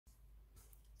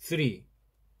3.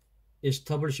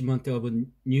 Establishment of a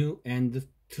new and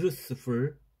truthful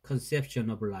conception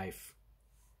of life.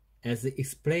 As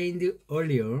explained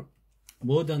earlier,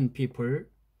 modern people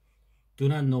do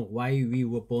not know why we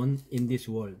were born in this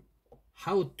world,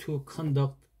 how to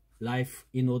conduct life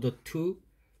in order to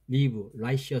live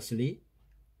righteously,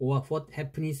 or what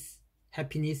happiness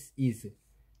is.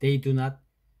 They do not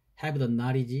have the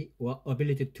knowledge or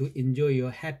ability to enjoy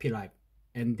a happy life,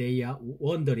 and they are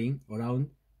wandering around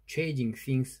chasing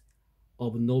things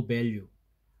of no value.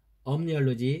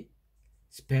 Omniology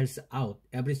spells out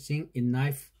everything in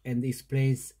life and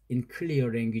explains in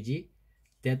clear language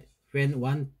that when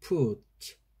one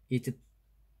puts its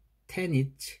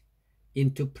tenets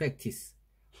into practice,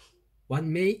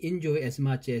 one may enjoy as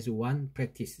much as one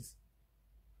practices.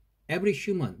 Every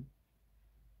human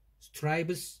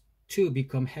strives to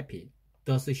become happy.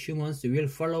 Thus, humans will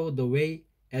follow the way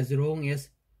as long as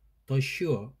the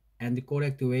sure and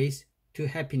correct ways to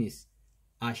happiness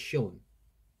are shown.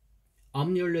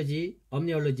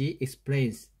 Omniology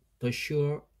explains the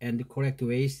sure and correct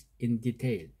ways in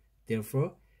detail.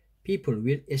 Therefore, people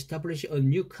will establish a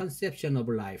new conception of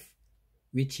life,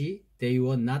 which they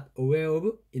were not aware of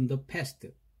in the past,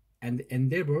 and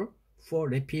endeavor for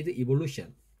rapid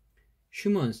evolution.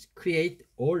 Humans create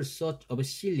all sorts of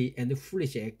silly and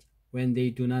foolish acts when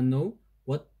they do not know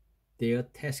what their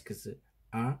tasks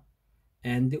are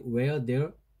and where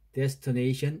their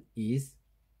destination is.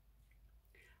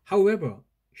 However,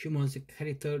 humans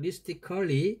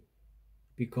characteristically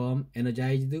become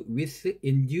energized with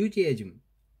enthusiasm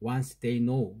once they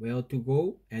know where to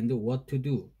go and what to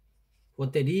do. For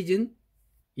that reason,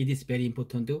 it is very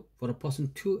important for a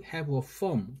person to have a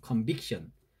firm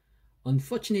conviction.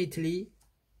 Unfortunately,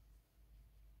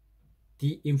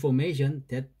 the information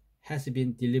that has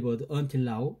been delivered until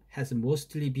now has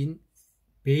mostly been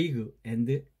vague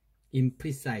and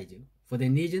imprecise. For that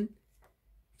reason,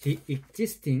 the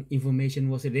existing information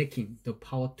was lacking the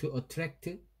power to attract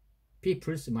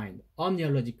people's mind.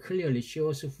 Omniology clearly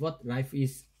shows what life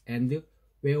is and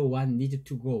where one needs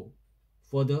to go.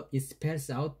 Further, it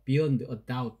spells out beyond a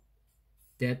doubt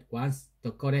that once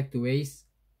the correct ways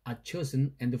are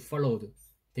chosen and followed,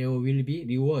 there will be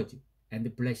rewards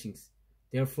and blessings.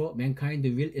 Therefore, mankind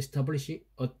will establish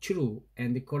a true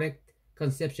and correct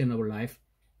conception of life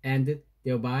and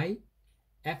thereby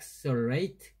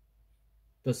accelerate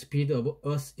the speed of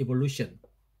Earth's evolution.